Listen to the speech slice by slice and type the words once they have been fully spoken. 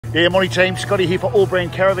Yeah, morning team, Scotty here for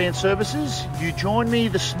AllBrand Caravan Services. You joined me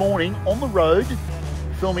this morning on the road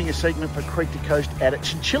filming a segment for Creek to Coast out at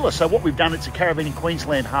Chinchilla. So what we've done, it's a Caravan in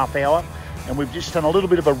Queensland half hour, and we've just done a little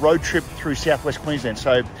bit of a road trip through South West Queensland.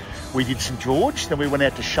 So we did St George, then we went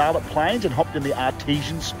out to Charlotte Plains and hopped in the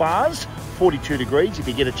artesian spas, 42 degrees. If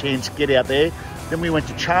you get a chance, get out there. Then we went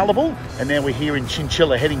to Charleville, and now we're here in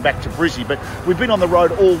Chinchilla heading back to Brisbane. But we've been on the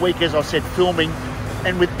road all week, as I said, filming.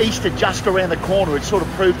 And with Easter just around the corner, it sort of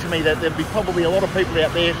proved to me that there'd be probably a lot of people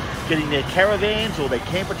out there getting their caravans or their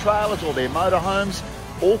camper trailers or their motorhomes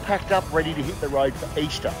all packed up, ready to hit the road for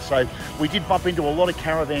Easter. So we did bump into a lot of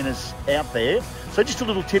caravanners out there. So just a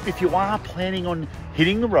little tip, if you are planning on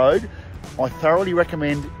hitting the road, I thoroughly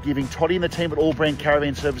recommend giving Toddy and the team at AllBrand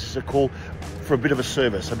Caravan Services a call for a bit of a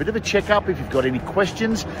service, a bit of a checkup if you've got any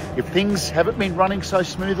questions, if things haven't been running so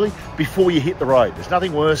smoothly before you hit the road. There's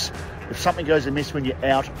nothing worse if something goes amiss when you're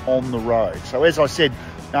out on the road. So as I said,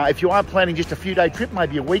 if you are planning just a few day trip,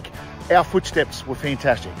 maybe a week, our footsteps were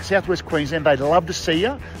fantastic. South West Queensland, they'd love to see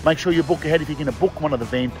you. Make sure you book ahead if you're going to book one of the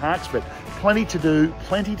van parks, but plenty to do,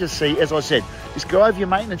 plenty to see. As I said, just go over your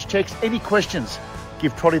maintenance checks. Any questions,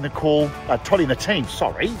 give Toddy and the team,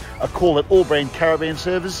 a call at AllBrand Caravan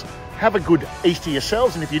Service. Have a good Easter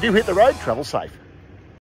yourselves, and if you do hit the road, travel safe.